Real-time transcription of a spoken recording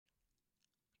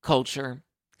Culture,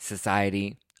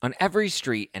 society, on every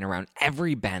street and around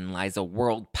every bend lies a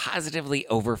world positively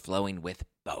overflowing with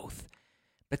both.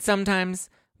 But sometimes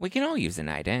we can all use a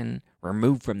night in,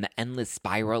 removed from the endless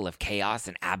spiral of chaos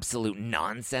and absolute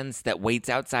nonsense that waits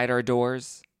outside our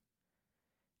doors.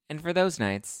 And for those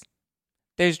nights,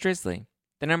 there's Drizzly,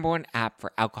 the #1 app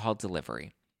for alcohol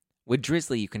delivery. With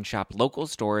Drizzly, you can shop local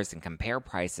stores and compare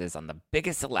prices on the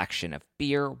biggest selection of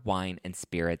beer, wine, and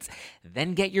spirits,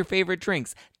 then get your favorite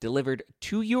drinks delivered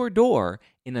to your door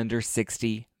in under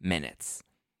 60 minutes.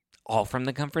 All from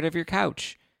the comfort of your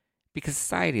couch. Because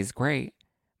society is great,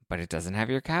 but it doesn't have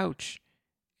your couch.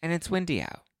 And it's windy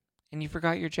out. And you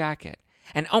forgot your jacket.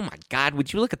 And oh my God,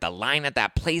 would you look at the line at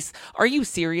that place? Are you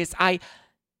serious?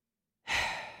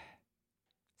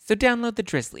 So download the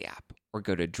Drizzly app or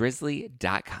go to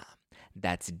drizzly.com.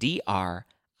 That's DRIZLY.com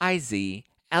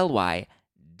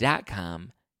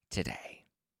today.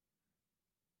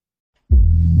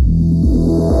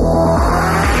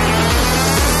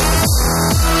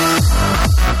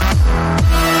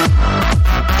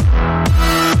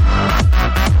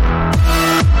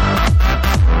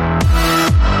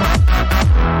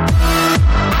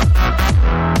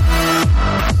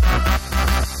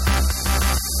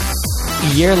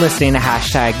 You're listening to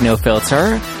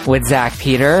 #NoFilter with Zach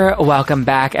Peter. Welcome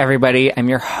back, everybody. I'm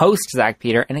your host, Zach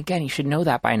Peter. And again, you should know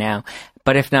that by now.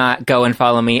 But if not, go and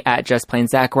follow me at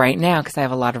JustPlainZach right now because I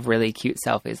have a lot of really cute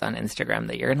selfies on Instagram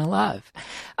that you're going to love.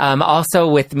 Also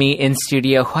with me in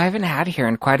studio, who I haven't had here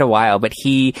in quite a while, but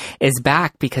he is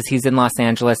back because he's in Los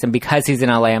Angeles. And because he's in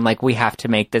LA, I'm like, we have to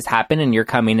make this happen. And you're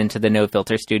coming into the No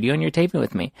Filter studio and you're taping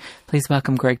with me. Please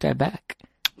welcome Greg Dybeck.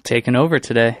 Taking over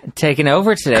today. Co-taking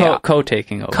over.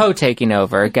 Co-taking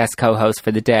over. Guest co-host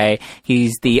for the day.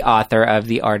 He's the author of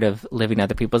The Art of Living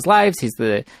Other People's Lives. He's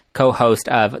the co-host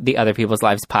of the Other People's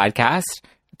Lives podcast.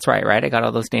 That's right? I got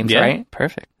all those names right?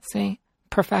 Perfect. See?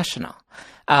 Professional.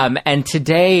 And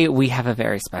today we have a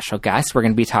very special guest. We're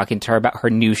going to be talking to her about her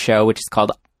new show, which is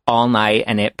called All Night,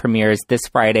 and it premieres this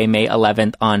Friday, May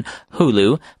 11th on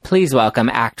Hulu. Please welcome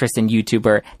actress and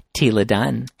YouTuber Teala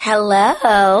Dunn.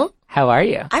 Hello. How are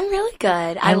you? I'm really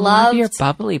good. I love your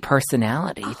bubbly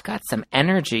personality. You've got some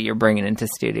energy you're bringing into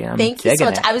studio. Thank you so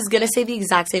much. I was going to say the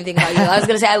exact same thing about you. I was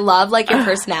going to say I love your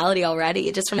personality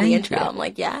already, just from the intro. I'm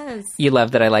like, yes. You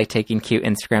love that I like taking cute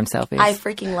Instagram selfies? I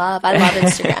love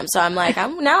Instagram. So I'm like,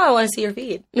 now I want to see your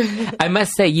feed. I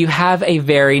must say, you have a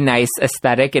very nice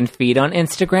aesthetic and feed on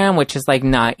Instagram, which is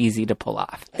not easy to pull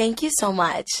off. Thank you so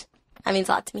much. That means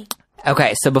a lot to me.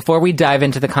 Okay, so before we dive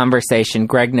into the conversation,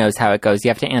 Greg knows how it goes. You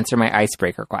have to answer my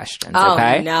icebreaker questions,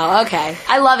 okay? Oh, no, okay.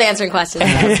 I love answering questions,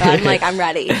 though, so I'm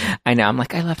ready. I know,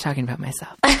 I love talking about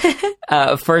myself.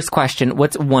 First question,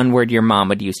 what's one word your mom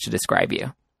would use to describe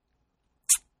you?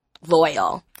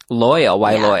 Loyal. Loyal?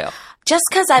 Why loyal? Just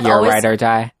because You're ride or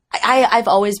die? I've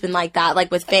always been like that,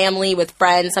 with family, with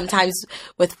friends, sometimes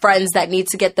with friends that need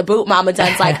to get the boot. Mama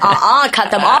Dunn's cut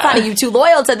them off, honey, you too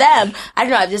loyal to them. I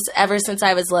don't know, ever since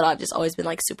I was little, I've just always been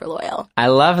super loyal. I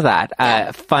love that.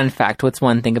 Yeah. Fun fact, what's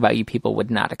one thing about you people would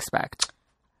not expect?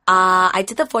 I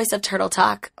did the voice of Turtle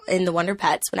Talk in the Wonder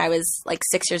Pets when I was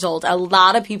 6 years old. A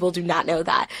lot of people do not know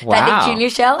that. Wow. That Nick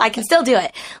Jr. show, I can still do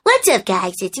it. What's up,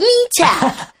 guys? It's me,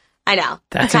 Chuck. I know.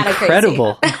 That's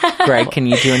incredible. Greg, can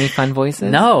you do any fun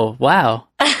voices? No. Wow.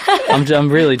 I'm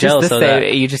really jealous of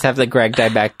that. You just have the Greg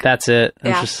Dybeck. That's it.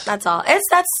 That's all.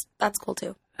 That's cool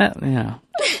too.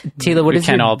 Teala, what is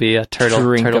can your all be a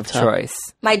turtle of choice?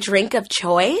 My drink of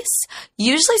choice?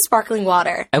 Usually sparkling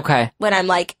water. Okay. When I'm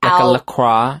out. A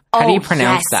LaCroix? How do you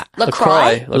pronounce that?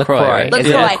 LaCroix. LaCroix. Right? Is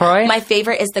it LaCroix? My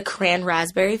favorite is the cran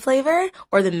raspberry flavor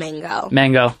or the mango.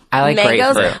 Mango. I like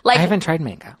Mangoes, grapefruit. I haven't tried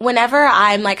mango. Whenever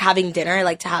I'm having dinner, I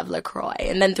like to have LaCroix.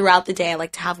 And then throughout the day, I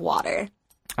like to have water.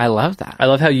 I love that. I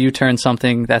love how you turn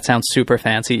something that sounds super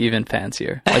fancy even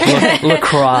fancier.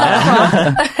 LaCroix.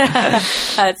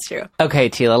 That's true. Okay,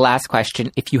 Teala, last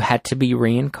question. If you had to be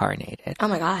reincarnated oh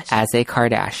my gosh, as a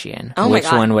Kardashian, oh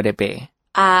which one would it be?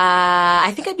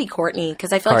 I think I'd be Kourtney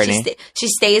because I feel she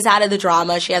stays out of the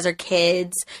drama. She has her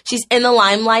kids. She's in the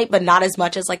limelight, but not as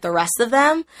much as the rest of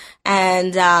them.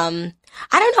 And I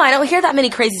don't know. I don't hear that many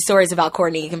crazy stories about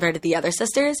Kourtney compared to the other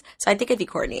sisters. So I think I'd be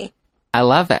Kourtney. I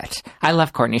love it. I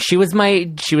love Kourtney. She was my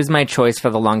choice for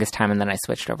the longest time, and then I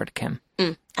switched over to Kim.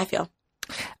 I feel.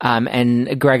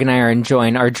 And Greg and I are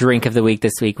enjoying our drink of the week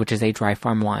this week, which is a Dry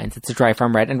Farm Wines. It's a Dry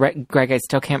Farm Red. And Greg, I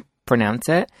still can't pronounce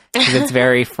it because it's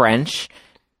very French.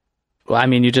 Well, I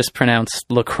mean, you just pronounced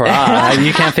LaCroix.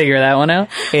 You can't figure that one out?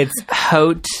 It's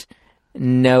Haute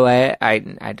Noah. I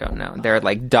don't know. There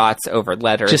are dots over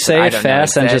letters. Just say it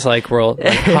fast and just roll.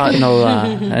 Haute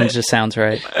Noah. And it just sounds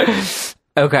right.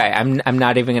 Okay, I'm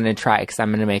not even going to try because I'm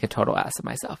going to make a total ass of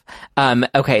myself.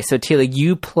 Okay, so Teala,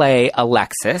 you play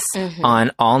Alexis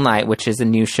on All Night, which is a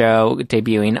new show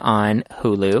debuting on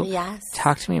Hulu. Yes.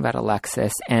 Talk to me about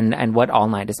Alexis and what All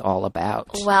Night is all about.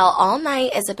 Well, All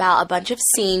Night is about a bunch of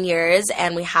seniors,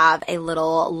 and we have a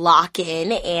little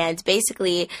lock-in, and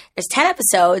basically there's 10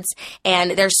 episodes,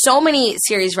 and there's so many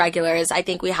series regulars. I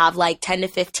think we have like 10 to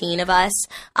 15 of us.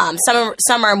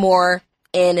 Some are more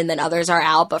in and then others are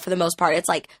out, but for the most part it's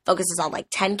like focuses on like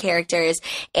 10 characters,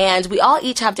 and we all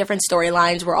each have different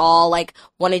storylines. We're all like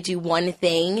want to do one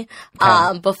thing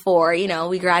before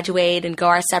we graduate and go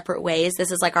our separate ways.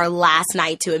 This is like our last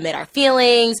night to admit our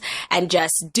feelings and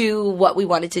just do what we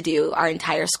wanted to do our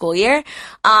entire school year.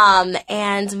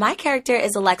 And my character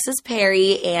is Alexis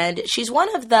Perry, and she's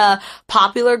one of the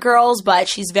popular girls, but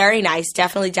she's very nice,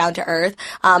 definitely down to earth.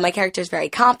 My character is very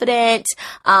confident,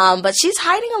 but she's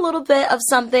hiding a little bit of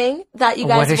something that you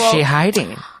guys What is she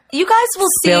hiding? You guys will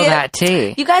Spill that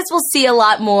tea. You guys will see a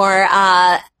lot more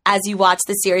as you watch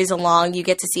the series along. You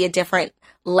get to see a different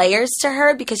layers to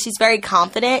her because she's very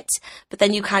confident, but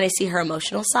then you kind of see her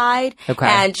emotional side. Okay.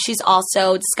 And she's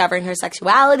also discovering her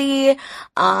sexuality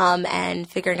and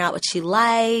figuring out what she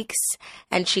likes.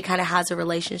 And she kind of has a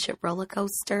relationship roller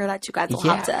coaster that you guys will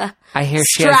have to I hear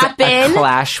she strap has in. a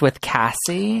clash with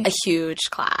Cassie. A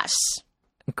huge clash.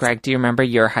 Greg, do you remember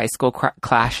your high school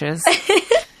clashes?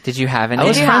 Did you have any? I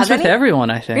was Did you friends have with any? everyone,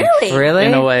 I think. Really?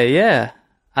 In a way, yeah.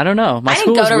 I don't know. My I didn't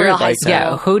school go was to weird real high like school.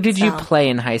 that. Yeah, who did you So. play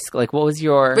in high school? Like, what was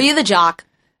your... Were you the jock?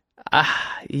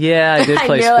 Yeah, I did I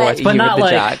play knew sports, it. but You were not the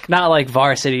like jock. not like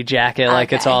varsity jacket.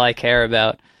 Like it's Okay. all I care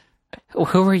about.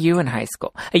 Who were you in high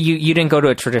school? You didn't go to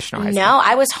a traditional high school? No,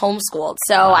 I was homeschooled.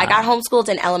 So I got homeschooled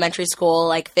in elementary school,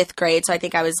 like 5th grade. So I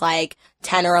think I was like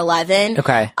 10 or 11.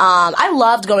 Okay. I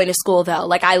loved going to school though.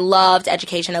 Like I loved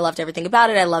education. I loved everything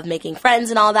about it. I loved making friends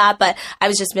and all that. But I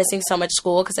was just missing so much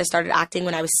school because I started acting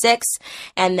when I was 6.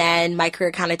 And then my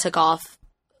career kind of took off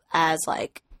as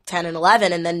like 10 and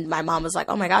 11. And then my mom was like,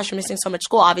 oh my gosh, you're missing so much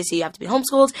school. Obviously you have to be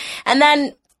homeschooled. And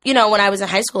then, when I was in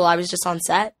high school, I was just on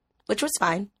set, which was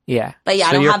fine. Yeah. But yeah, I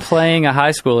So don't you're have... playing a high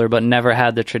schooler, but never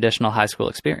had the traditional high school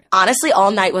experience. Honestly, All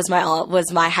Night was my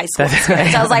high school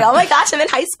experience. I was like, oh my gosh, I'm in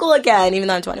high school again, even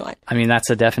though I'm 21. I mean, that's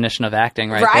the definition of acting,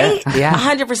 right? Right? There. Yeah.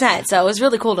 100%. So it was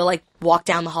really cool to like walk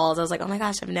down the halls. I was like, oh my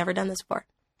gosh, I've never done this before.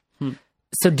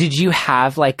 So did you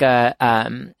have like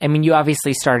you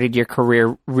obviously started your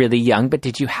career really young, but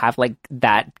did you have like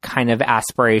that kind of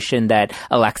aspiration that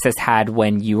Alexis had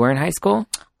when you were in high school?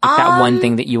 Like that one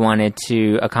thing that you wanted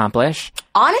to accomplish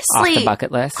Honestly, off the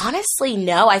bucket list? Honestly,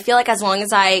 no. I feel like as long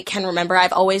as I can remember,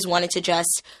 I've always wanted to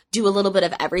just do a little bit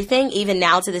of everything. Even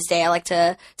now to this day, I like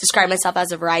to describe myself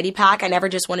as a variety pack. I never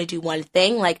just want to do one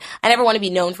thing. Like, I never want to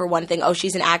be known for one thing. Oh,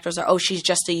 she's an actress, or oh, she's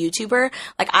just a YouTuber.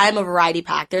 Like, I'm a variety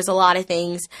pack. There's a lot of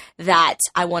things that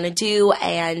I want to do,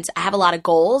 and I have a lot of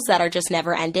goals that are just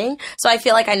never ending. So I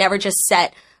feel like I never just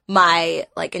set my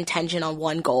like intention on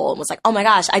one goal and was like, oh my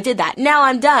gosh, I did that. Now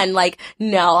I'm done. Like,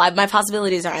 no, my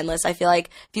possibilities are endless. I feel like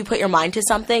if you put your mind to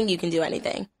something, you can do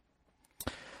anything.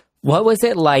 What was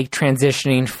it like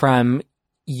transitioning from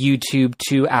YouTube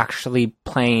to actually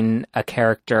playing a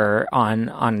character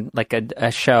on like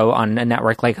a show on a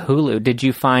network like Hulu? Did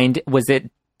you find, was it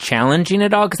challenging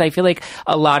at all? Because I feel like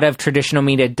a lot of traditional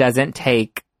media doesn't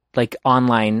take like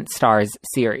online stars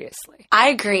seriously. I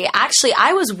agree. Actually,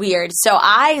 I was weird. So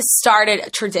I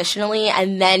started traditionally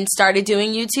and then started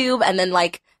doing YouTube, and then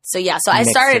like, so yeah, so I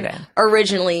Mixed started it in.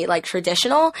 originally like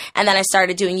traditional, and then I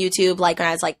started doing YouTube like when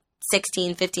I was like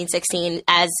 16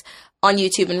 as on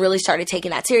YouTube, and really started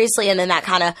taking that seriously. And then that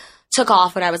kind of took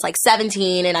off when I was like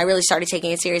 17, and I really started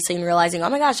taking it seriously and realizing, oh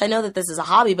my gosh, I know that this is a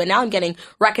hobby, but now I'm getting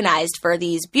recognized for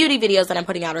these beauty videos that I'm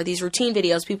putting out, or these routine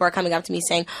videos. People are coming up to me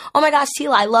saying, oh my gosh,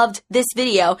 Teala, I loved this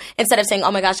video, instead of saying,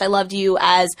 oh my gosh, I loved you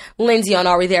as Lindsay on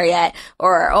Are We There Yet?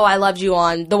 Or, oh, I loved you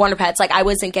on The Wonder Pets. Like, I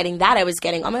wasn't getting that. I was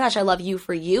getting, oh my gosh, I love you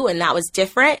for you. And that was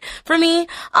different for me.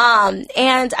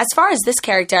 And as far as this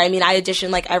character, I mean, I auditioned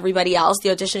like everybody else.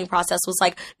 The auditioning process was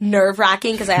like nerve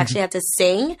wracking because I actually had to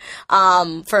sing,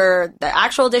 for the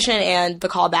actual audition and the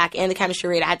callback and the chemistry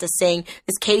read. I had to sing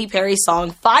this Katy Perry song,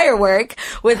 Firework,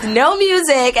 with no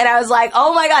music. And I was like,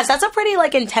 oh my gosh, that's a pretty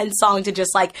like intense song to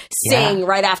just like sing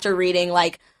right after reading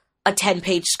like a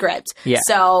 10-page script. Yeah.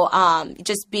 So,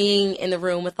 just being in the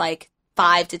room with like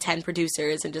 5 to 10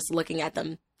 producers and just looking at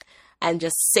them and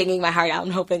just singing my heart out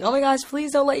and hoping, oh my gosh,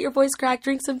 please don't let your voice crack,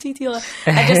 drink some tea, Teala.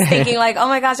 And just thinking like, oh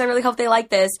my gosh, I really hope they like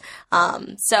this.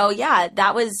 So yeah,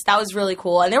 that was really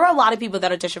cool. And there were a lot of people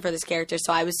that auditioned for this character,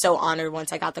 so I was so honored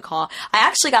once I got the call. I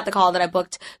actually got the call that I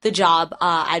booked the job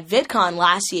at VidCon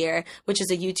last year, which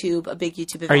is a big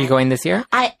YouTube event. Are you going this year?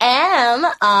 I am.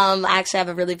 I actually have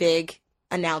a really big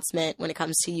announcement when it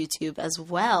comes to YouTube as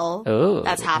well. Ooh.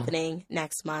 That's happening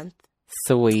next month.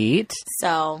 Sweet.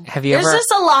 So there's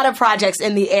just a lot of projects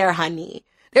in the air, honey.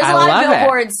 There's a lot of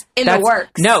billboards in the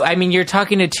works. No, I mean, you're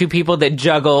talking to two people that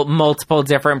juggle multiple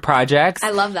different projects.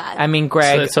 I love that. I mean,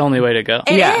 Greg. So it's the only way to go.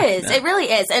 It is. Yeah. It really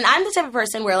is. And I'm the type of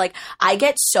person where, like, I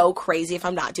get so crazy if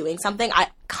I'm not doing something. I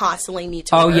constantly need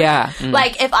to work. Yeah.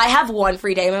 Like, if I have one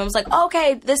free day and I was like,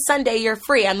 okay, this Sunday you're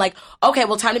free. I'm like, okay,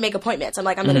 well, time to make appointments. I'm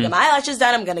like, I'm going to get my eyelashes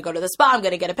done. I'm going to go to the spa. I'm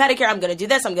going to get a pedicure. I'm going to do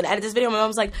this. I'm going to edit this video. My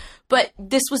mom's like, but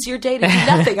this was your day to do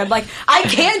nothing. I'm like, I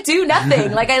can't do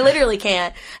nothing. Like, I literally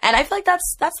can't. And I feel like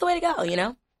that's the way to go, you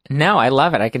know? No, I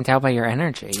love it. I can tell by your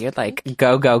energy. You're like,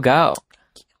 go, go, go.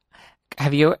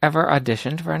 Have you ever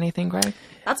auditioned for anything, Greg?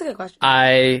 That's a good question.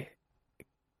 I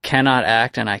cannot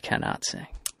act and I cannot sing.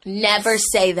 Never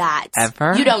say that.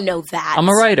 Ever? You don't know that. I'm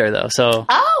a writer, though, so okay.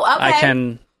 I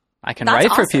can That's write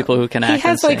for awesome. people who can act and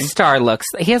has, sing. like, star looks.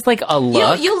 He has, like, a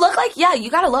look. You look like, you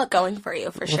got a look going for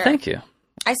you, for sure. Well, thank you.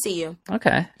 I see you.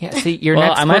 Okay. Yeah, see, your Well,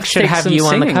 next I might book should take have some you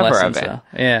on the singing cover lessons, of it. though.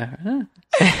 Yeah.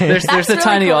 There's a really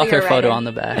tiny cool author you're photo writing. on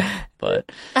the back,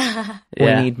 but We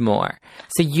yeah. need more.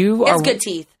 So you are... It's good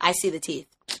teeth. I see the teeth.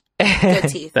 Good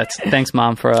teeth. Thanks,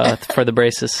 Mom, for the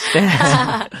braces.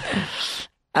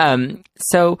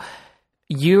 So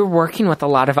you're working with a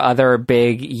lot of other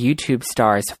big YouTube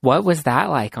stars. What was that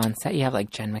like on set? You have like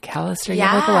Jen McAllister. You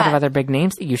have like a lot of other big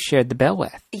names that you shared the bill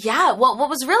with. Yeah, well, what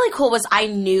was really cool was I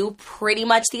knew pretty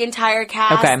much the entire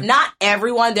cast. Okay. Not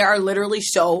everyone. There are literally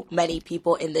so many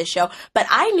people in this show, but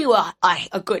I knew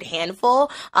a good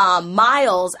handful.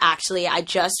 Miles, actually, I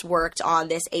just worked on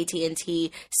this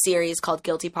AT&T series called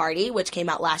Guilty Party, which came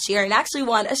out last year and actually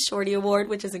won a Shorty Award,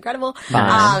 which is incredible.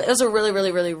 It was a really,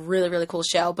 really, really, really, really cool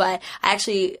show, but I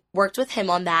actually worked with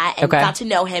him on that and got to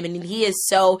know him, and he is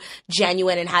so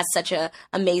genuine and has such a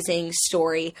amazing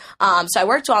story. So I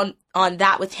worked on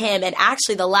that with him, and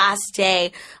actually the last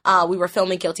day we were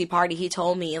filming Guilty Party, he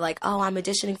told me like, oh, I'm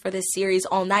auditioning for this series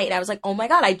all night, and I was like, oh my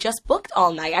god, I just booked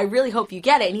all night, I really hope you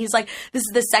get it. And he's like, this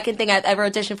is the second thing I've ever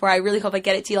auditioned for, I really hope I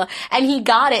get it, Teala. And he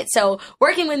got it. So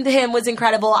working with him was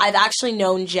incredible. I've actually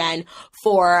known Jen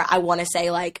for, I want to say,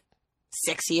 like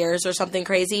 6 years or something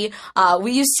crazy.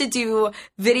 We used to do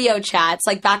video chats,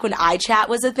 like back when iChat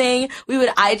was a thing. We would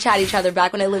iChat each other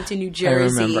back when I lived in New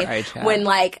Jersey. I remember iChat. When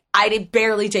like I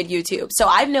barely did YouTube. So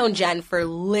I've known Jen for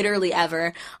literally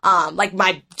ever, like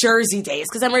my Jersey days,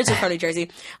 because I'm originally from New Jersey.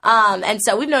 And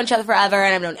so we've known each other forever,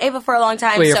 and I've known Ava for a long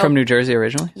time. Wait, you're from New Jersey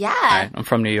originally? Yeah. All right, I'm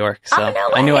from New York, so Oh,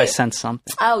 no I knew way. I sensed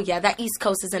something. Oh yeah, that East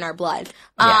Coast is in our blood.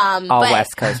 Yeah, all but-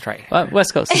 West Coast, right? Well,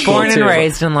 West Coast. is Born cool, and too.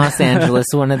 raised in Los Angeles,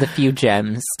 one of the few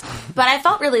gems. But I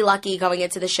felt really lucky going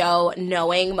into the show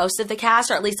knowing most of the cast,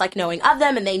 or at least like knowing of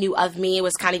them, and they knew of me. It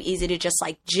was kind of easy to just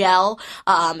like gel.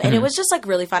 And it was just like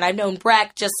really fun. I've known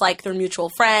Breck just like through mutual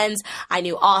friends. I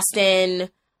knew Austin.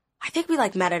 I think we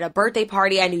like met at a birthday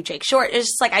party. I knew Jake Short. It's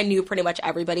just like I knew pretty much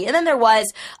everybody. And then there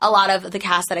was a lot of the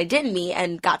cast that I didn't meet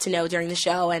and got to know during the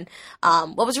show. And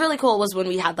what was really cool was when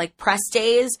we had like press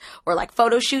days or like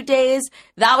photo shoot days.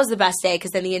 That was the best day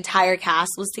because then the entire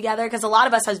cast was together. Because a lot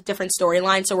of us have different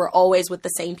storylines, so we're always with the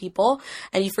same people.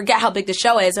 And you forget how big the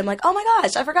show is. I'm like, oh my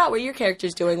gosh, I forgot what your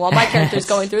character's doing while my character's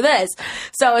going through this.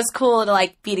 So it's cool to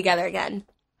like be together again.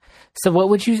 So what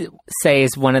would you say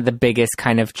is one of the biggest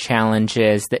kind of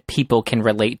challenges that people can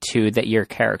relate to that your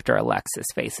character Alexis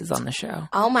faces on the show?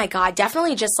 Oh my God,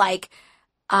 definitely just like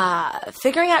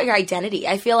figuring out your identity.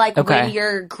 I feel like when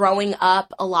you're growing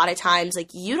up, a lot of times, like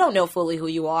you don't know fully who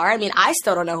you are. I mean, I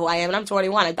still don't know who I am, and I'm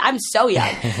 21. I'm so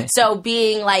young. So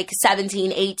being like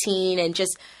 17, 18 and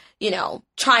just, you know,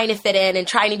 trying to fit in and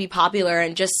trying to be popular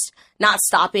and just not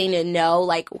stopping to know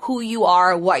like who you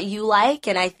are, what you like.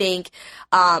 And I think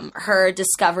her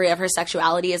discovery of her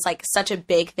sexuality is like such a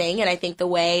big thing. And I think the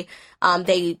way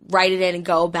they write it in and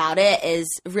go about it is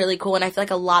really cool. And I feel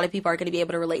like a lot of people are going to be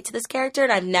able to relate to this character.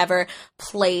 And I've never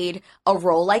played a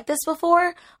role like this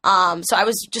before. So I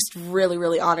was just really,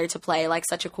 really honored to play like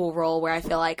such a cool role where I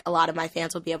feel like a lot of my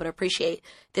fans will be able to appreciate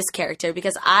this character,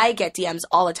 because I get DMs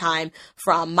all the time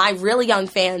from my really young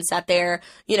fans that they're,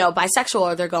 you know, bisexual,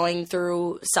 or they're going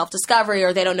through self-discovery,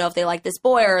 or they don't know if they like this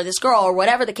boy or this girl or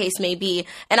whatever the case may be.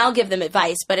 And I'll give them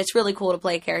advice, but it's really cool to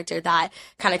play a character that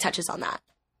kind of touches on that.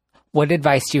 what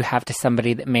advice do you have to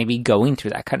somebody that may be going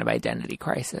through that kind of identity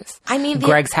crisis? I mean,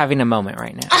 Greg's having a moment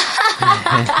right now.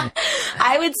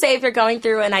 I would say if you're going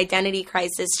through an identity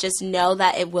crisis, just know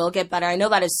that it will get better. I know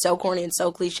that is so corny and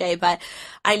so cliche, but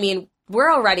I mean,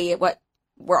 we're already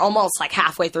we're almost like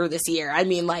halfway through this year. I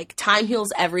mean, like, time heals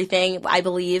everything, I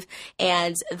believe.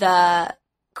 And the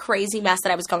crazy mess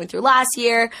that I was going through last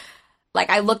year, like,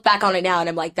 I look back on it now and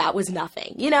I'm like, that was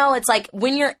nothing. You know, it's like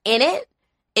when you're in it,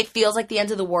 it feels like the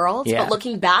end of the world. Yeah. But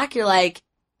looking back, you're like,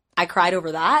 I cried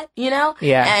over that, you know?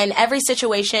 Yeah. And every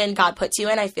situation God puts you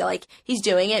in, I feel like he's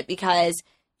doing it because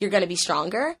you're going to be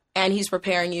stronger and he's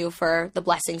preparing you for the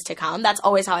blessings to come. That's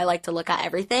always how I like to look at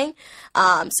everything.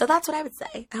 So that's what I would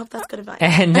say. I hope that's good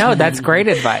advice. No, that's great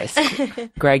advice.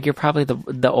 Greg, you're probably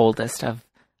the oldest of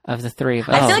the three of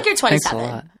us. I feel like you're Thanks a 27.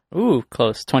 lot. Ooh,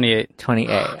 close. 28. 28.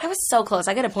 I was so close.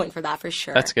 I get a point for that for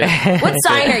sure. That's good. What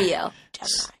sign are you?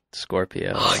 Gemini.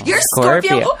 Scorpio. You're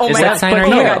Scorpio? Oh Is my that God. sign Oh are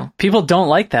my you? God. People don't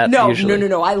like that usually.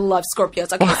 No. I love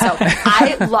Scorpios. Okay, so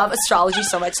I love astrology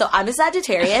so much. So I'm a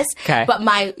Sagittarius. Okay. But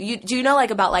do you know like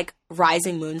about like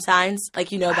rising moon signs?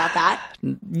 Like, you know about that?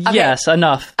 Yes,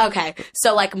 enough. Okay.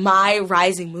 So like my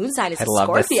rising moon sign is I a love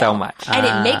Scorpio. this so much. And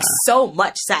it makes so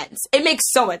much sense. It makes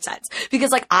so much sense.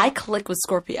 Because like I click with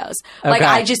Scorpios. Like Okay.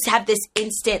 I just have this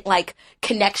instant like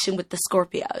connection with the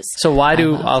Scorpios. So why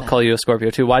I'll call you a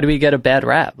Scorpio too. Why do we get a bad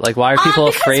rap? Like, why are people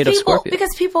afraid of Scorpio?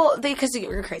 Because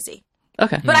you're crazy.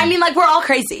 Okay. But I mean, like, we're all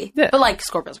crazy. Yeah. But, like,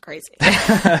 Scorpios are crazy.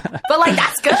 But, like,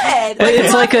 that's good. Like,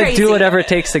 It's we're like all a crazy. do whatever it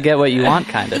takes to get what you want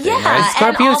kind of thing, Yeah, right?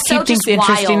 and Scorpios also keep things just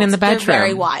interesting wild. in the bedroom. They're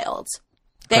very wild.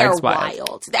 They're Greg's wild.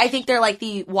 wild. I think they're, like,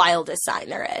 the wildest sign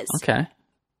there is. Okay.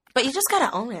 But you just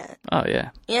gotta own it. Oh, yeah.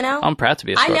 You know? I'm proud to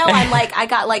be a I Scorpio. know I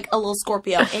got, like, a little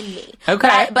Scorpio in me.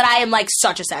 Okay. But I am, like,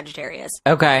 such a Sagittarius.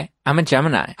 Okay. I'm a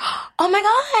Gemini. Oh, my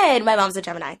God. My mom's a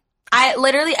Gemini.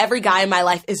 Literally, every guy in my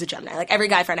life is a Gemini. Like, every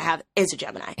guy friend I have is a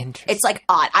Gemini. Interesting. It's, like,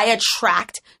 odd. I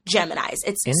attract Geminis.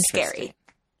 It's scary.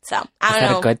 So, I don't Is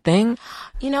that know. a good thing?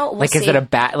 You know, we'll Like, see. is it a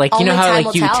bad, like, you Only know how, time like,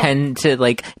 will you tell. tend to,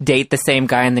 like, date the same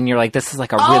guy and then you're like, this is,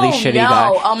 like, a really shitty guy.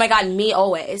 Oh my God, me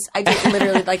always. I date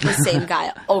literally, like, the same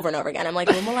guy over and over again. I'm like,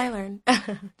 when will I learn?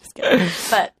 Just kidding.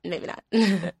 But maybe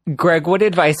not. Greg, what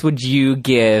advice would you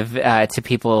give to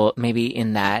people maybe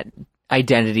in that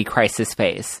identity crisis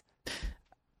phase?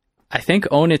 I think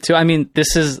own it too. I mean,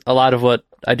 this is a lot of what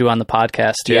I do on the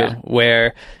podcast too,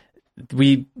 where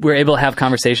we're able to have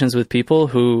conversations with people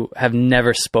who have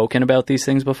never spoken about these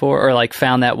things before, or like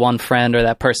found that one friend or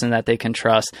that person that they can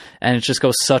trust. And it just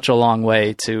goes such a long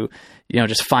way to,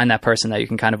 just find that person that you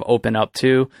can kind of open up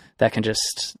to, that can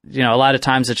just, a lot of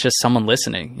times it's just someone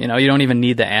listening. You don't even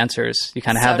need the answers. You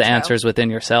kind of have the answers within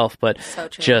yourself, but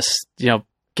just,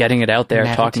 getting it out there,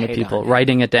 talking to Meditate people, on it.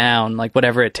 writing it down, like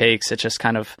whatever it takes. It just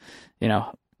kind of,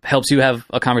 helps you have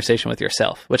a conversation with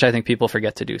yourself, which I think people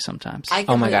forget to do sometimes.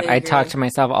 Oh my God, I talk to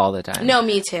myself all the time. No,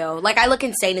 me too. Like, I look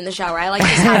insane in the shower. I like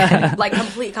just have like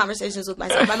complete conversations with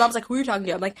myself. My mom's like, who are you talking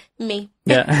to? I'm like, me.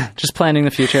 Yeah, just planning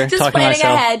the future, Just talking to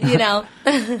planning myself.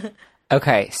 ahead,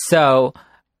 Okay, so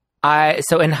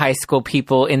in high school,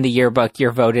 people in the yearbook,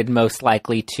 you're voted most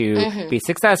likely to be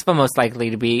successful, most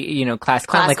likely to be, class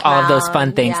clown, like all of those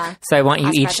fun things. yeah. So I want you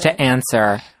Class each president. to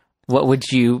answer. What would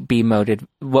you be voted?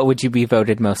 What would you be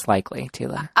voted most likely,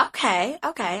 Teala? Okay.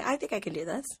 I think I can do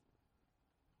this.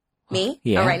 Me?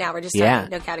 Yeah. Oh, right now we're just starting.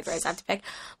 No categories I have to pick.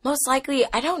 Most likely,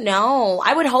 I don't know.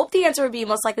 I would hope the answer would be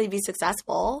most likely to be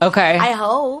successful. Okay. I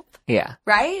hope. Yeah.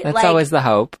 Right? That's always the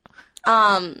hope.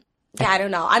 Yeah, I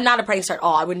don't know. I'm not a prankster at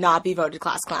all. I would not be voted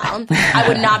class clown. I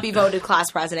would not be voted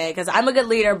class president because I'm a good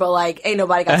leader, but like, ain't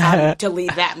nobody got time to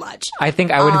lead that much. I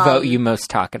think I would vote you most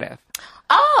talkative.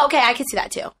 Oh, okay. I can see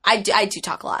that too. I do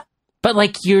talk a lot. But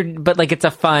it's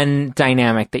a fun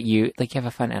dynamic that you have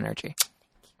a fun energy.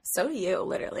 So do you,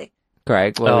 literally.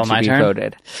 Greg, what would you my be turn?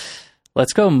 voted?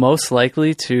 Let's go most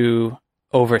likely to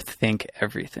overthink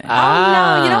everything. Oh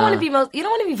no, you don't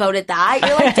want to be voted that.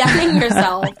 You're like damning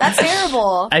yourself. That's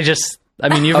terrible. You've read the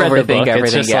Overthink book. It's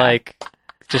everything, just yeah. like,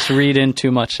 just read in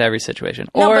too much to every situation.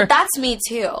 No, Or but that's me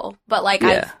too. But like,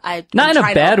 Yeah. I'm not in a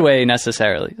trying bad to- way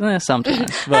necessarily.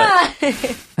 Sometimes,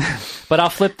 but I'll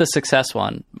flip the success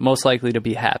one. Most likely to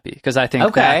be happy, because I think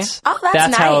Okay. that's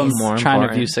that's how I'm nice. More trying to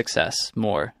important. view success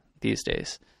more these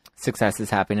days. Success is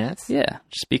happiness. Yeah,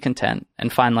 just be content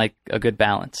and find like a good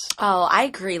balance. Oh, I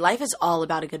agree. Life is all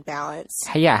about a good balance.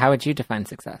 Yeah, how would you define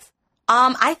success?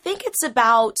 I think it's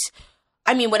about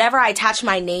I mean, whatever I attach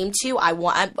my name to,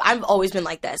 I've always been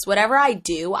like this. Whatever I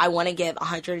do, I want to give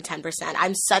 110%.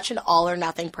 I'm such an all or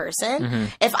nothing person. Mm-hmm.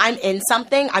 If I'm in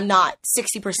something, I'm not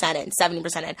 60% in,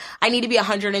 70% in. I need to be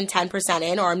 110%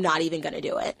 in, or I'm not even going to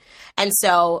do it. And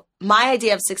so my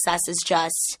idea of success is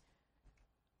just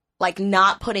like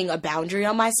not putting a boundary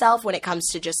on myself when it comes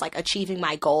to just like achieving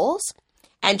my goals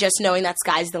and just knowing that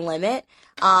sky's the limit.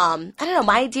 I don't know.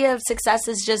 My idea of success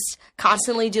is just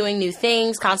constantly doing new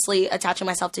things, constantly attaching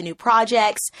myself to new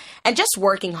projects, and just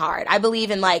working hard. I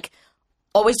believe in like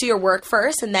always do your work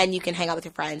first, and then you can hang out with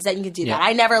your friends. Then you can do that.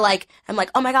 I never I'm like,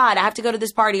 oh my God, I have to go to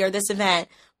this party or this event,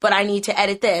 but I need to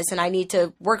edit this, and I need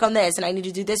to work on this, and I need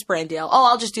to do this brand deal. Oh,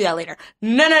 I'll just do that later.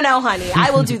 No, honey. I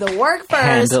will do the work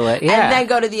first and then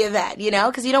go to the event,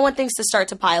 because you don't want things to start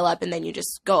to pile up, and then you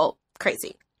just go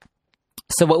crazy.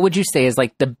 So what would you say is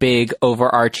like the big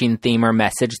overarching theme or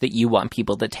message that you want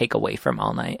people to take away from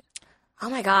All Night? Oh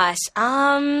my gosh.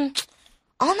 All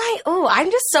Night. Oh, I'm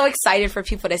just so excited for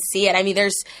people to see it. I mean,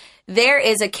 there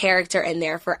is a character in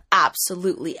there for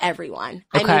absolutely everyone.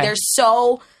 Okay. I mean, there's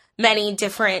so many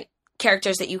different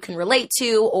characters that you can relate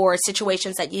to or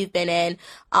situations that you've been in.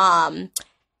 And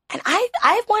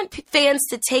I want fans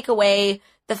to take away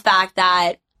the fact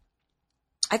that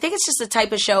I think it's just the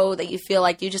type of show that you feel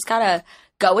like you just gotta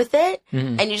go with it,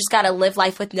 and you just gotta live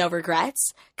life with no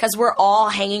regrets, because we're all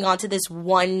hanging on to this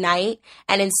one night,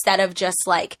 and instead of just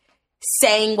like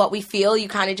saying what we feel, you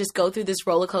kind of just go through this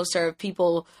roller coaster of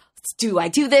people, do I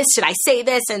do this? Should I say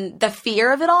this? And the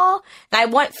fear of it all. And I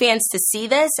want fans to see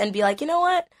this and be like, you know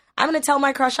what? I'm going to tell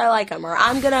my crush I like him, or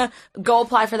I'm going to go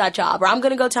apply for that job, or I'm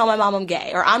going to go tell my mom I'm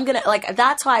gay, or I'm going to, like,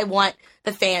 that's how I want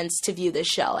the fans to view this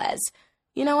show as.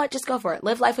 You know what? Just go for it.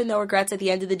 Live life with no regrets at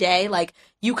the end of the day. Like,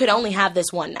 you could only have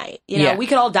this one night. You know, we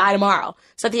could all die tomorrow.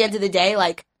 So at the end of the day,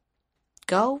 like,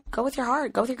 go with your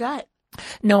heart. Go with your gut.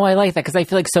 No, I like that, because I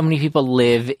feel like so many people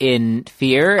live in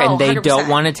fear and they 100%. Don't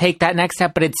want to take that next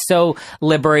step, but it's so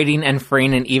liberating and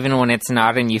freeing. And even when it's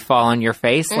not and you fall on your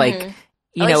face, like,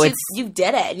 you know, you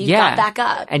did it. And you got back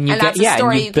up. And that's a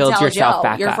story and you build yourself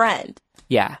back your up. Friend.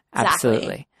 Yeah,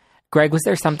 absolutely. Greg, was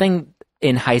there something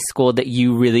in high school that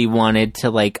you really wanted to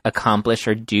like accomplish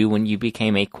or do when you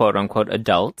became a quote unquote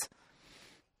adult?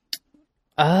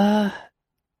 Yeah,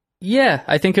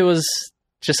 I think it was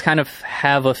just kind of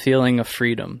have a feeling of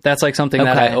freedom. That's like something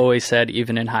that I always said,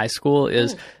 even in high school,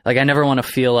 is like, I never want to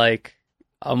feel like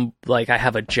I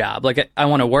have a job. Like, I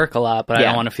want to work a lot, but I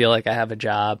don't want to feel like I have a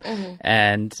job.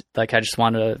 And like, I just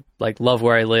want to like love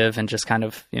where I live and just kind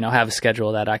of, have a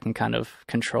schedule that I can kind of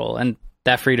control. And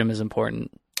that freedom is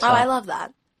important. So. Oh, I love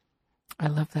that. I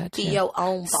love that too. Be your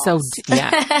own boss. So,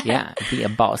 yeah. Be a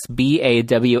boss.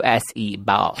 BAWSE,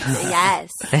 boss. Yes.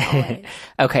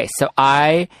 Okay, so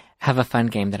I have a fun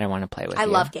game that I want to play with you. I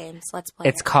love games. Let's play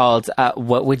It's called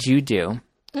What Would You Do?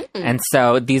 And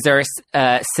so these are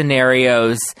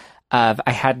scenarios of,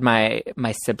 I had my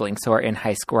siblings who are in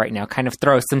high school right now kind of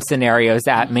throw some scenarios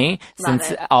at me,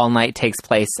 since All Night takes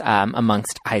place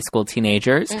amongst high school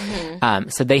teenagers.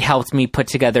 So they helped me put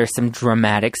together some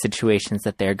dramatic situations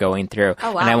that they're going through.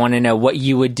 Oh, wow. And I want to know what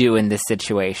you would do in this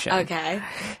situation. Okay,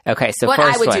 so what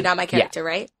first I would do, not my character,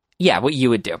 right? Yeah, what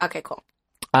you would do. Okay, cool.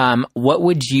 What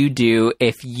would you do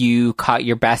if you caught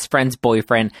your best friend's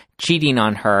boyfriend cheating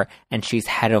on her and she's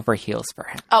head over heels for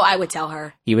him? Oh, I would tell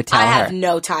her. You would tell her? I have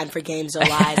no time for games or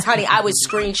lies. Honey, I would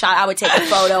screenshot. I would take a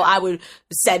photo. I would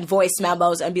send voice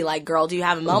memos and be like, girl, do you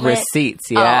have a moment? Receipts,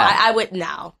 Oh, I would,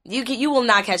 no. You will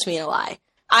not catch me in a lie.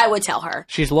 I would tell her.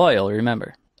 She's loyal,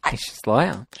 remember. She's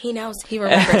loyal. He knows. He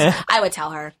remembers. I would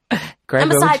tell her. Greg,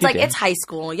 and besides, like, it's high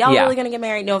school. Y'all really gonna get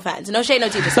married? No offense. No shade, no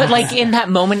tea. But like in that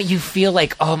moment, you feel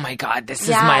like, oh my God, this is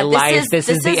my life. This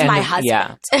is the end. My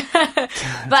husband. Yeah.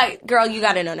 But girl, you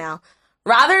gotta know now.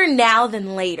 Rather now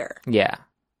than later. Yeah.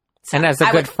 So and as a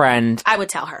good friend, I would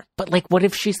tell her. But like, what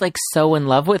if she's like so in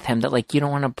love with him that like you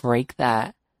don't want to break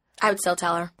that? I would still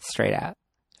tell her. Straight out.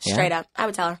 Straight up. I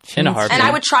would tell her. In a heartbeat. And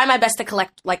I would try my best to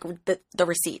collect, like, the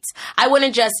receipts. I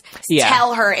wouldn't just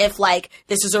tell her if, like,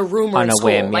 this is a rumor on in a school.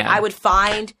 whim, like, I would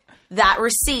find that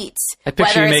receipt. I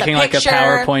picture you making, like, a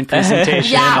PowerPoint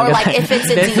presentation. Yeah, or, like, if it's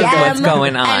a this DM. Is what's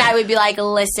going on. And I would be like,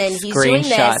 listen, he's doing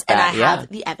this, and I have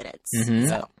the evidence.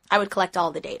 So I would collect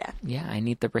all the data. Yeah, I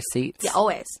need the receipts. Yeah,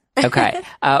 always. Okay.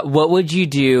 What would you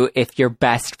do if your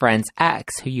best friend's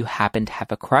ex, who you happen to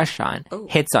have a crush on,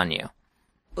 hits on you?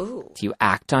 Ooh. Do you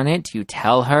act on it? Do you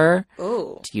tell her?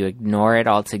 Ooh. Do you ignore it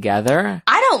altogether?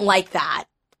 I don't like that.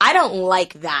 I don't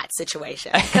like that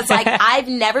situation. Because, like, I've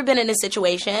never been in a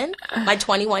situation, my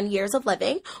 21 years of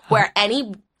living, where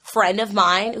any friend of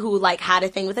mine who like had a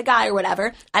thing with a guy or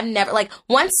whatever, I've never like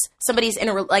once somebody's in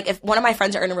a like if one of my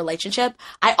friends are in a relationship,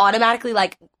 I automatically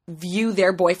like view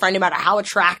their boyfriend, no matter how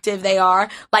attractive they are,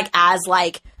 like as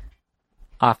like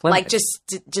off limits. Like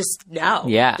just no.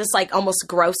 Yeah. Just like almost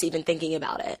gross even thinking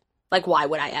about it. Like why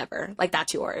would I ever? Like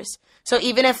that's yours. So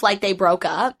even if like they broke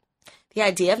up, the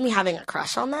idea of me having a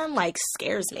crush on them like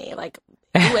scares me. Like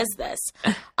who is this?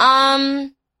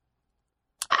 I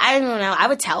don't know. I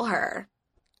would tell her.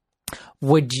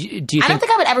 Would you? Do you? I don't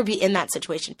think I would ever be in that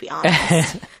situation, to be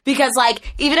honest. Because,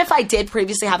 like, even if I did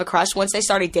previously have a crush, once they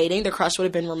started dating, the crush would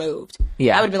have been removed.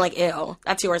 Yeah, I would have been like, "Ew,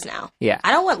 that's yours now." Yeah,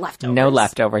 I don't want leftovers. No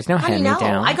leftovers. No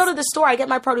hand-me-downs. I go to the store. I get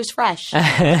my produce fresh.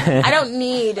 I don't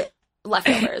need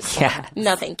leftovers. Yeah.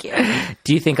 No, thank you.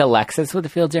 Do you think Alexis would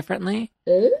feel differently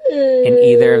in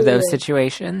either of those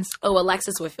situations? Oh,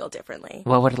 Alexis would feel differently.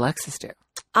 What would Alexis do?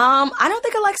 I don't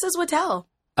think Alexis would tell.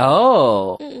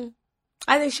 Oh. Mm-mm.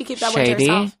 I think she keeps that shady? one to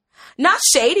herself. Not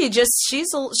shady, just she's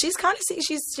kind of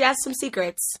she has some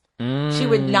secrets. She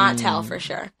would not tell for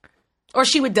sure, or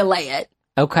she would delay it.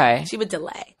 Okay, she would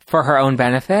delay for her own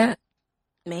benefit.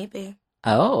 Maybe.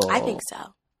 Oh, I think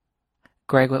so.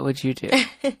 Greg, what would you do?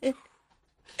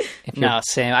 No,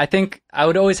 same. I think I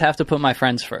would always have to put my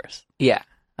friends first. Yeah,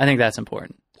 I think that's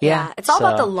important. Yeah, it's all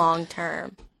about the long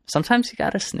term. Sometimes you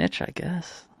gotta snitch, I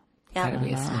guess. Yeah,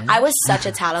 I was such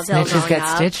a tattletale Snitches get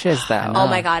stitches, though. Oh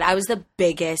my god, I was the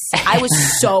biggest. I was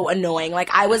so annoying. Like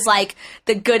I was like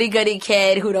the goody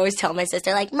kid who'd always tell my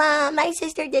sister, like, "Mom, my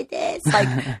sister did this." Like,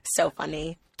 so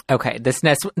funny. Okay, this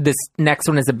next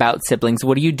one is about siblings.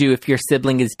 What do you do if your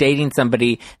sibling is dating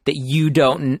somebody that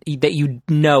you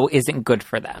know isn't good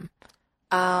for them?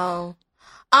 Oh,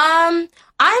 I'm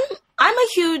a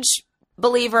huge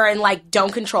believer in like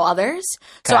don't control others.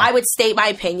 So I would state my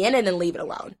opinion and then leave it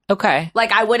alone. Okay.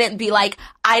 Like I wouldn't be like,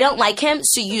 I don't like him,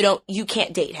 so you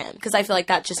can't date him, because I feel like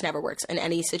that just never works in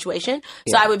any situation.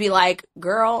 So I would be like,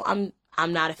 girl,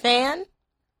 I'm not a fan,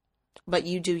 but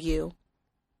you do you.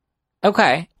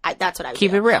 Okay. That's what I would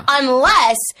keep do. it real.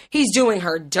 Unless he's doing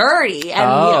her dirty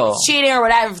and cheating or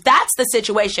whatever. If that's the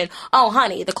situation, oh,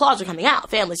 honey, the claws are coming out.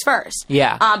 Family's first.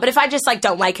 Yeah. But if I just, like,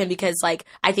 don't like him because, like,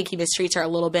 I think he mistreats her a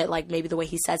little bit, like, maybe the way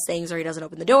he says things or he doesn't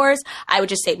open the doors, I would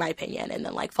just state my opinion and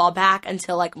then, like, fall back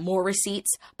until, like, more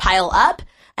receipts pile up.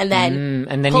 And then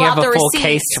you have a full receipts.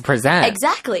 Case to present.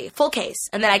 Exactly. Full case.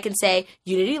 And then I can say,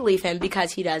 you need to leave him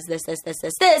because he does this.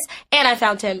 And I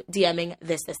found him DMing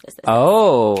this.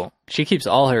 Oh. She keeps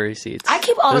all her receipts. I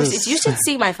keep all the receipts. You should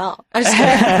see my phone. I'm just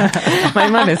kidding. My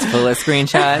phone is full of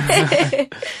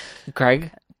screenshots. Greg?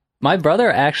 My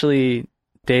brother actually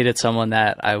dated someone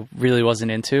that I really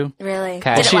wasn't into. Really?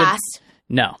 Okay. Did it last?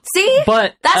 No. See?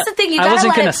 But that's the thing. You gotta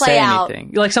let it play out.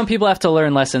 Anything. Like, some people have to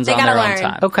learn lessons on their own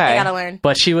time. Okay. They gotta learn.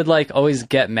 But she would, like, always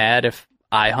get mad if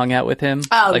I hung out with him.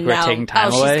 Oh, like, no. we're taking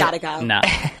time away. She's gotta go. No.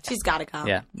 She's gotta go.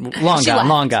 Yeah. Long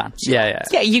gone. Yeah.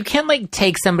 Yeah, you can't, like,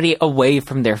 take somebody away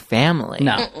from their family.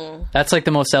 No. That's, like,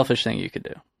 the most selfish thing you could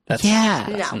do.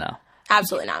 No.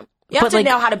 Absolutely not. You have to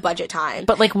know how to budget time.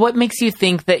 But, like, what makes you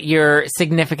think that your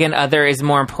significant other is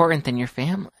more important than your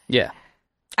family? Yeah.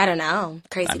 I don't know.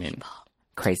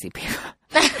 Crazy people.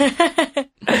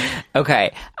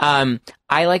 Okay.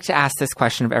 I like to ask this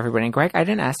question of everybody. And Greg, I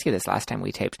didn't ask you this last time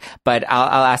we taped, but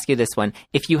I'll ask you this one.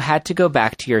 If you had to go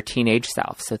back to your teenage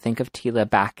self, so think of Teala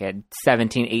back at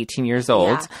 17, 18 years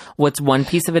old, what's one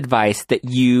piece of advice that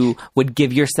you would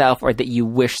give yourself or that you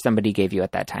wish somebody gave you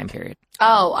at that time period?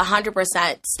 Oh,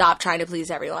 100%. Stop trying to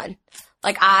please everyone.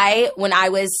 Like when I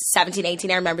was 17, 18,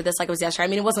 I remember this like it was yesterday. I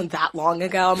mean, it wasn't that long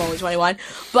ago. I'm only 21.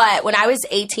 But when I was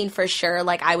 18, for sure,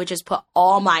 like I would just put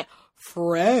all my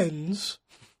friends,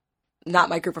 not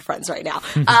my group of friends right now,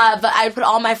 but I would put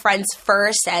all my friends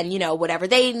first and, you know, whatever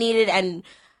they needed. And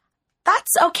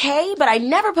that's okay. But I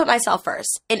never put myself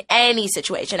first in any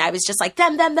situation. I was just like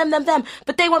them.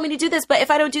 But they want me to do this. But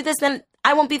if I don't do this, then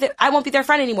I won't be their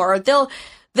friend anymore. Or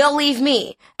they'll leave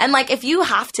me. And, like, if you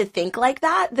have to think like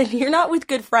that, then you're not with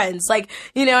good friends. Like,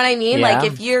 you know what I mean? Yeah. Like,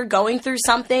 if you're going through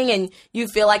something and you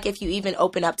feel like if you even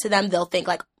open up to them, they'll think,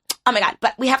 like, oh, my God,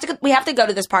 but we have to go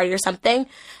to this party or something.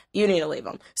 You need to leave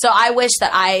them. So I wish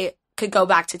that I could go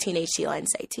back to teenage Teala and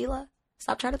say, Teala,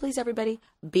 stop trying to please everybody.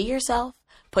 Be yourself.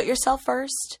 Put yourself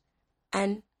first.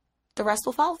 And the rest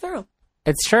will follow through.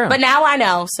 It's true. But now I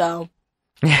know, so...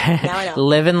 Now I know.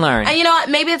 Live and learn. And you know what?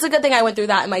 Maybe it's a good thing I went through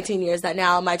that in my teen years, that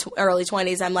now in my early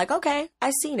 20s, I'm like, okay,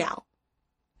 I see now.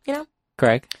 You know?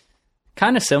 Greg?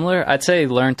 Kind of similar. I'd say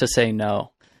learn to say no.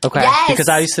 Okay. Yes! Because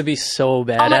I used to be so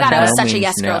bad at Oh my God, no. I was such a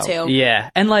yes girl too. Yeah.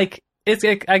 And like,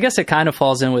 I guess it kind of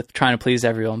falls in with trying to please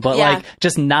everyone, but like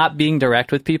just not being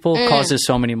direct with people causes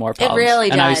so many more problems. It really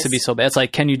does. And I used to be so bad. It's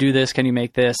like, can you do this? Can you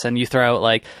make this? And you throw out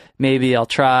like, maybe I'll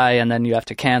try, and then you have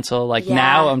to cancel. Like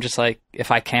now I'm just like,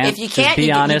 if I can't, if you can't, just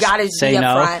be honest, you gotta say be no.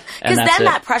 upfront. Because then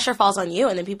that pressure falls on you,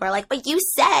 and then people are like, but you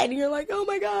said, and you're like, oh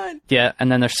my God. Yeah,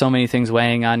 and then there's so many things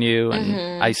weighing on you,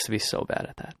 and I used to be so bad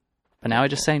at that. But now I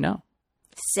just say no.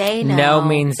 Say no. No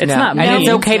means no. It's not and mean, it's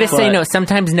okay to say but- no.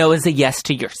 Sometimes no is a yes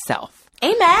to yourself.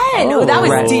 Amen. Oh, that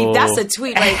was deep. That's a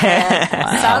tweet right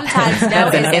there. Sometimes no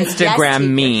That's is an a Instagram yes to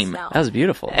meme. yourself. That was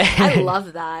beautiful. I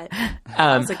love that.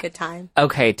 That was a good time.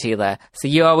 Okay, Teala. So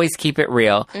you always keep it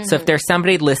real. So if there's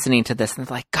somebody listening to this and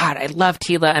they're like, God, I love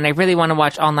Teala and I really want to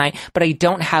watch All Night, but I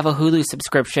don't have a Hulu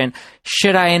subscription.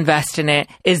 Should I invest in it?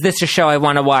 Is this a show I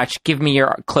want to watch? Give me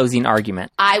your closing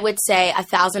argument. I would say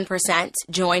 1,000%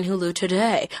 join Hulu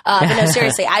today. But no,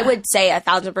 seriously, I would say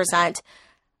 1,000%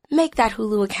 make that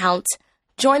Hulu account.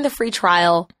 Join the free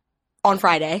trial on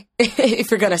Friday if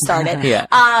you're going to start it. Yeah.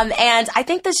 And I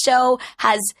think the show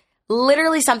has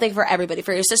literally something for everybody,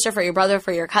 for your sister, for your brother,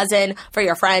 for your cousin, for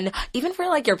your friend, even for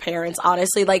like your parents,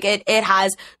 honestly. Like it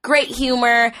has great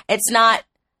humor. It's not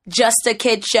just a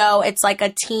kid show. It's like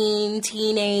a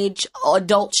teenage,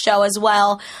 adult show as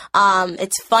well.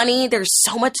 It's funny. There's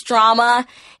so much drama.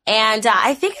 And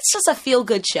I think it's just a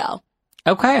feel-good show.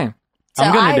 Okay. So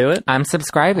I'm going to do it. I'm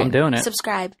subscribing. I'm doing it.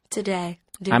 Subscribe today.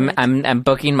 I'm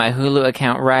booking my Hulu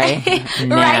account right now,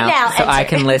 Right now. so I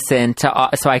can listen to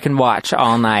so I can watch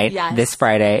All Night this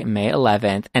Friday, May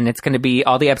 11th, and it's going to be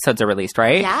all the episodes are released,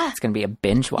 right? Yeah, it's going to be a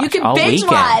binge watch. You can all binge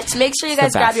weekend. watch. Make sure you It's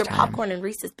guys the grab best your time. popcorn and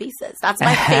Reese's Pieces. That's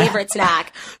my favorite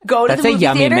snack. Go to That's the a movie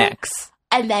yummy theater mix.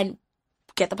 and then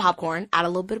get the popcorn, add a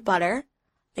little bit of butter.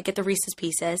 And get the Reese's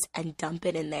Pieces and dump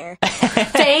it in there.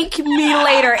 Thank me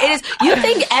later. It is. You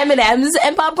think M&M's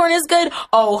and popcorn is good?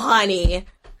 Oh, honey.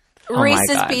 my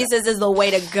Reese's God. Pieces is the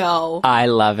way to go. I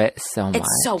love it so much.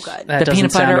 It's so good. That The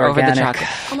peanut doesn't sound butter over the organic.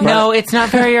 chocolate. No, it's not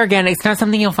very organic. It's not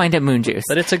something you'll find at Moon Juice.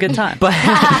 But it's a good time. But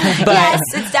Yes,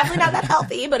 it's definitely not that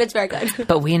healthy, but it's very good.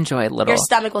 but we enjoy it a little. Your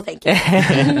stomach will thank you.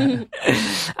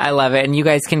 I love it. And you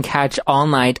guys can catch All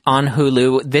Night on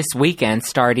Hulu this weekend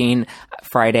starting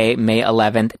Friday, May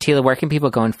 11th. Teala, where can people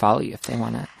go and follow you if they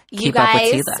want to keep up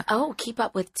with Teala? Keep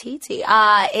up with TT.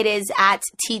 It is at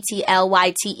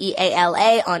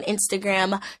TTLYTEALA on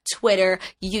Instagram, Twitter,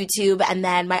 YouTube, and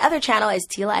then my other channel is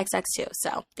Teala XX2.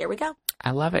 So there we go.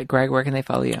 I love it. Greg, where can they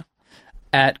follow you?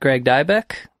 At Greg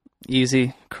Dybeck.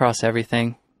 Easy, cross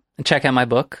everything. And check out my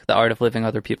book, The Art of Living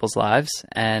Other People's Lives,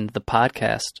 and the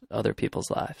podcast, Other People's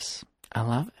Lives. I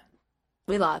love it.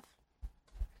 We love.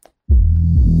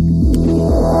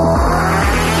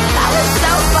 That was so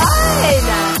fun.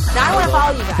 Now I want to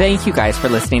follow you guys. Thank you guys for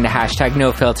listening to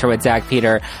 #NoFilter with Zach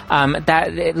Peter.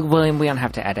 William, we don't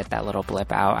have to edit that little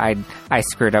blip out. I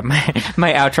screwed up my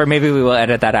outro. Maybe we will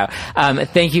edit that out.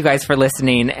 Thank you guys for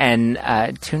listening and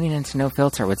tuning into No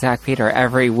Filter with Zach Peter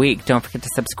every week. Don't forget to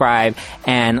subscribe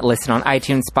and listen on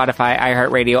iTunes, Spotify,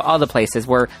 iHeartRadio, all the places.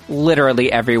 We're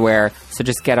literally everywhere. So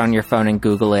just get on your phone and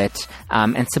Google it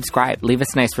and subscribe. Leave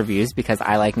us nice reviews because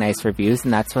I like nice reviews,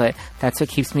 and that's what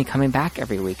keeps me coming back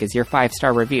every week is your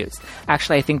 5-star reviews.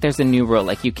 Actually, I think there's a new rule.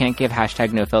 Like, you can't give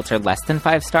 #NoFilter less than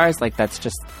 5 stars. Like, it's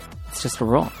just a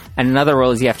rule. And another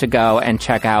rule is you have to go and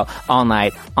check out All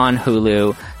Night on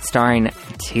Hulu, starring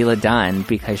Teala Dunn,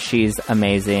 because she's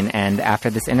amazing. And after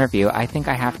this interview, I think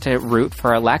I have to root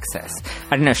for Alexis.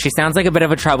 I don't know. She sounds like a bit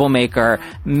of a troublemaker.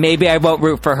 Maybe I won't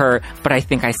root for her, but I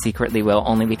think I secretly will,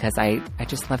 only because I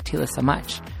just love Teala so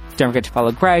much. Don't forget to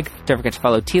follow Greg. Don't forget to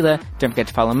follow Teala. Don't forget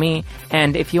to follow me.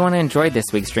 And if you want to enjoy this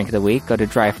week's Drink of the Week, go to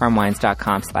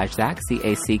dryfarmwines.com/Zach,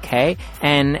 ZACK,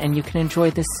 and you can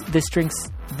enjoy this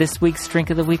week's Drink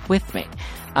of the Week with me.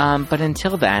 But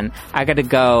until then, I got to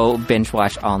go binge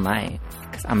watch All Night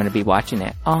because I'm going to be watching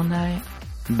it all night.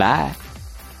 Bye.